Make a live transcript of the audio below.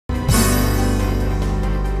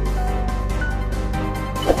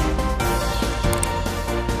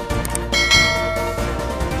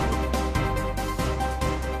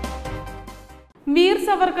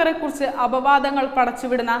സവർക്കറെ കുറിച്ച് അപവാദങ്ങൾ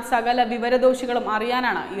പടച്ചുവിടുന്ന സകല വിവരദോഷികളും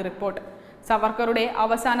അറിയാനാണ് ഈ റിപ്പോർട്ട്. സവർക്കറുടെ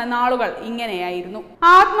അവസാന നാളുകൾ ഇങ്ങനെയായിരുന്നു.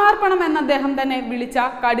 ആത്മാർപ്പണം എന്ന അദ്ദേഹം തന്നെ വിളിച്ച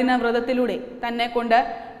കഠിന വ്രതത്തിലൂടെ തന്നെ കൊണ്ട്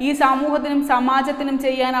ഈ സമൂഹത്തിനും സമാജത്തിനും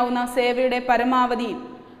ചെയ്യാനാവുന്ന സേവയുടെ പരമാവധിയും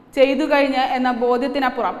ചെയ്തു കഴിഞ്ഞ് എന്ന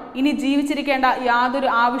ബോധ്യത്തിനപ്പുറം ഇനി ജീവിച്ചിരിക്കേണ്ട യാതൊരു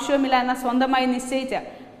ആവശ്യവുമില്ല എന്ന സ്വന്തമായി നിശ്ചയിച്ച്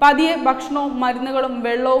പതിയെ ഭക്ഷണവും മരുന്നുകളും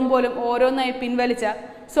വെള്ളവും പോലും ഓരോന്നായി പിൻവലിച്ച്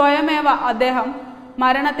സ്വയമേവ അദ്ദേഹം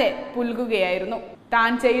മരണത്തെ പുൽകുകയായിരുന്നു.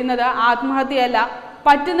 താൻ ചെയ്യുന്നത് ആത്മഹത്യയല്ല,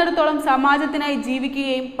 പറ്റുന്നിടത്തോളം സമാജത്തിനായി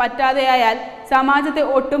ജീവിക്കുകയും പറ്റാതെയായാൽ സമാജത്തെ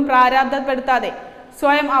ഒട്ടും പ്രാരാബ്ധപ്പെടുത്താതെ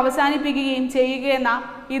സ്വയം അവസാനിപ്പിക്കുകയും ചെയ്യുകയെന്ന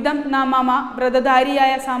ഇതം നമമ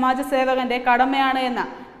വ്രതധാരിയായ സമാജസേവകന്റെ കടമയാണ് എന്ന്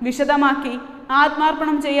വിശദമാക്കി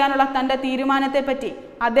ആത്മാർപ്പണം ചെയ്യാനുള്ള തന്റെ തീരുമാനത്തെപ്പറ്റി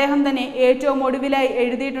അദ്ദേഹം തന്നെ ഏറ്റവും ഒടുവിലായി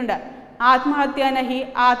എഴുതിയിട്ടുണ്ട്. ആത്മഹത്യ നഹി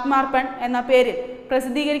ആത്മാർപ്പൺ എന്ന പേരിൽ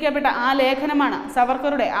പ്രസിദ്ധീകരിക്കപ്പെട്ട ആ ലേഖനമാണ്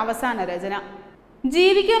സവർക്കറുടെ അവസാന രചന.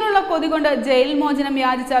 ജീവിക്കാനുള്ള കൊതി കൊണ്ട് ജയിൽ മോചനം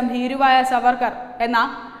യാചിച്ച ഭീരുവായ സവർക്കർ എന്ന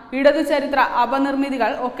ഇടതു ചരിത്ര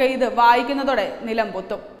അപനിർമ്മിതികൾ ഒക്കെ ഇത് വായിക്കുന്നതോടെ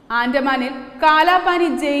നിലംപൊത്തും. ആൻഡമാനിൽ കാലാപാനി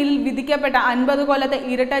ജയിലിൽ വിധിക്കപ്പെട്ട 50 കൊല്ലത്തെ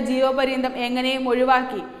ഇരട്ട ജീവപര്യന്തം എങ്ങനെയും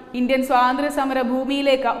ഒഴിവാക്കി ഇന്ത്യൻ സ്വാതന്ത്ര്യ സമര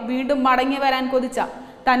ഭൂമിയിലേക്ക് വീണ്ടും മടങ്ങി വരാൻ കൊതിച്ച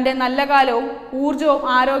തന്റെ നല്ല കാലവും ഊർജവും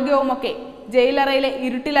ആരോഗ്യവും ഒക്കെ ജയിലറയിലെ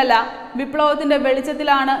ഇരുട്ടിലല്ല വിപ്ലവത്തിന്റെ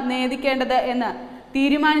വെളിച്ചത്തിലാണ് നേദിക്കേണ്ടത് എന്ന്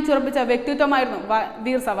തീരുമാനിച്ചുറപ്പിച്ച വ്യക്തിത്വമായിരുന്നു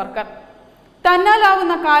വീർ സവർക്കർ.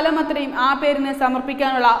 തന്നാലാവുന്ന കാലമത്രയും ആ പേരിനെ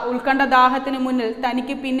സമർപ്പിക്കാനുള്ള ഉത്കണ്ഠ ദാഹത്തിന് മുന്നിൽ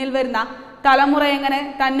തനിക്ക് പിന്നിൽ വരുന്ന തലമുറ എങ്ങനെ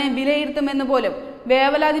തന്നെ വിലയിരുത്തുമെന്ന് പോലും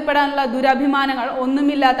വേവലാതിപ്പെടാനുള്ള ദുരഭിമാനങ്ങൾ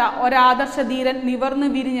ഒന്നുമില്ലാത്ത ഒരാദർശ ധീരൻ നിവർന്നു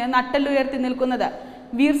വിരിഞ്ഞ് നട്ടലുയർത്തി നിൽക്കുന്നത്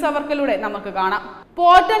വീർ സവർക്കറിലൂടെ നമുക്ക് കാണാം.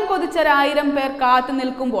 പോറ്റാൻ കൊതിച്ച 1000 പേർ കാത്തു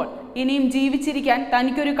നിൽക്കുമ്പോൾ ഇനിയും ജീവിച്ചിരിക്കാൻ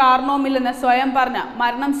തനിക്കൊരു കാരണവുമില്ലെന്ന് സ്വയം പറഞ്ഞ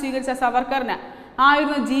മരണം സ്വീകരിച്ച സവർക്കറിന്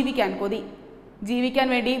ആയിരുന്നു ജീവിക്കാൻ കൊതി. ജീവിക്കാൻ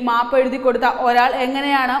വേണ്ടി മാപ്പ് എഴുതി കൊടുത്ത ഒരാൾ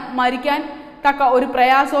എങ്ങനെയാണ് മരിക്കാൻ തക്ക ഒരു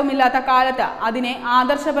പ്രയാസവുമില്ലാത്ത കാലത്ത് അതിനെ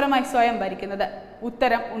ആദർശപരമായി സ്വയം ഭരിക്കുന്നത്?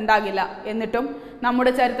 ഉത്തരം ഉണ്ടാകില്ല. എന്നിട്ടും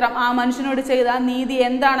നമ്മുടെ ചരിത്രം ആ മനുഷ്യനോട് ചെയ്ത നീതി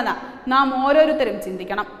എന്താണെന്ന് നാം ഓരോരുത്തരും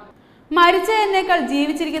ചിന്തിക്കണം. മരിച്ച എന്നേക്കാൾ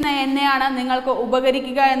ജീവിച്ചിരിക്കുന്ന എന്നെയാണ് നിങ്ങൾക്ക്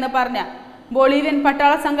ഉപകരിക്കുക എന്ന് പറഞ്ഞ ബൊളീവിയൻ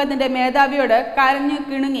പട്ടാള സംഘത്തിന്റെ മേധാവിയോട് കരഞ്ഞു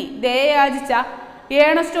കിണുങ്ങി ദയയാചിച്ച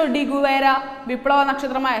ഏണസ്റ്റോ ഡി ഗുവേര വിപ്ലവ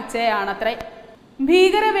നക്ഷത്രമായ ചേയാണത്രേ.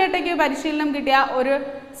 ഭീകരവേട്ടയ്ക്ക് പരിശീലനം കിട്ടിയ ഒരു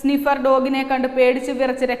സ്നിഫർ ഡോഗിനെ കണ്ട് പേടിച്ചു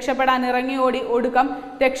വിറച്ച് രക്ഷപ്പെടാൻ ഇറങ്ങിയോടി ഒടുക്കം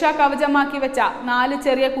രക്ഷാകവചമാക്കി വെച്ച 4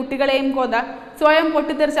 ചെറിയ കുട്ടികളെയും കൊന്ന് സ്വയം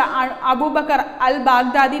പൊട്ടിത്തെറിച്ച അബൂബക്കർ അൽ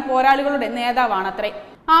ബാഗ്ദാദി പോരാളികളുടെ നേതാവാണത്രേ.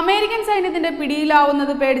 അമേരിക്കൻ സൈന്യത്തിന്റെ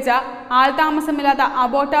പിടിയിലാവുന്നത് പേടിച്ച ആൾതാമസമില്ലാത്ത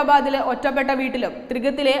അബോട്ടാബാദിലെ ഒറ്റപ്പെട്ട വീട്ടിലും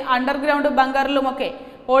ത്രിഗത്തിലെ അണ്ടർഗ്രൗണ്ട് ബങ്കറിലുമൊക്കെ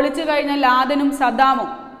ഒളിച്ചു കഴിഞ്ഞ ലാദനും സദ്ദാമും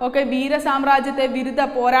ഒക്കെ വീരസാമ്രാജ്യത്തെ വിരുദ്ധ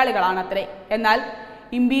പോരാളികളാണത്രേ. എന്നാൽ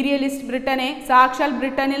ഇമ്പീരിയലിസ്റ്റ് ബ്രിട്ടനെ സാക്ഷാൽ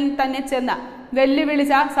ബ്രിട്ടനിൽ തന്നെ ചെന്ന്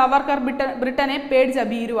വെല്ലുവിളിച്ച സവർക്കർ ബ്രിട്ടനെ പേടിച്ച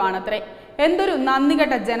ഭീരുവാണത്രേ. എന്തൊരു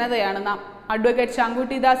നന്ദികെട്ട ജനതയാണ് നാം. അഡ്വക്കേറ്റ്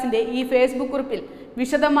ശങ്കുട്ടിദാസിന്റെ ഈ ഫേസ്ബുക്ക് കുറിപ്പിൽ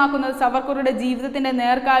വിശദമാക്കുന്നത് സവർക്കറുടെ ജീവിതത്തിന്റെ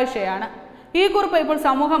നേർക്കാഴ്ചയാണ്. ഈ കുറിപ്പ് ഇപ്പോൾ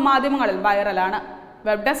സമൂഹ മാധ്യമങ്ങളിൽ വൈറലാണ്.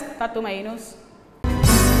 Web desk Tatwamayi news.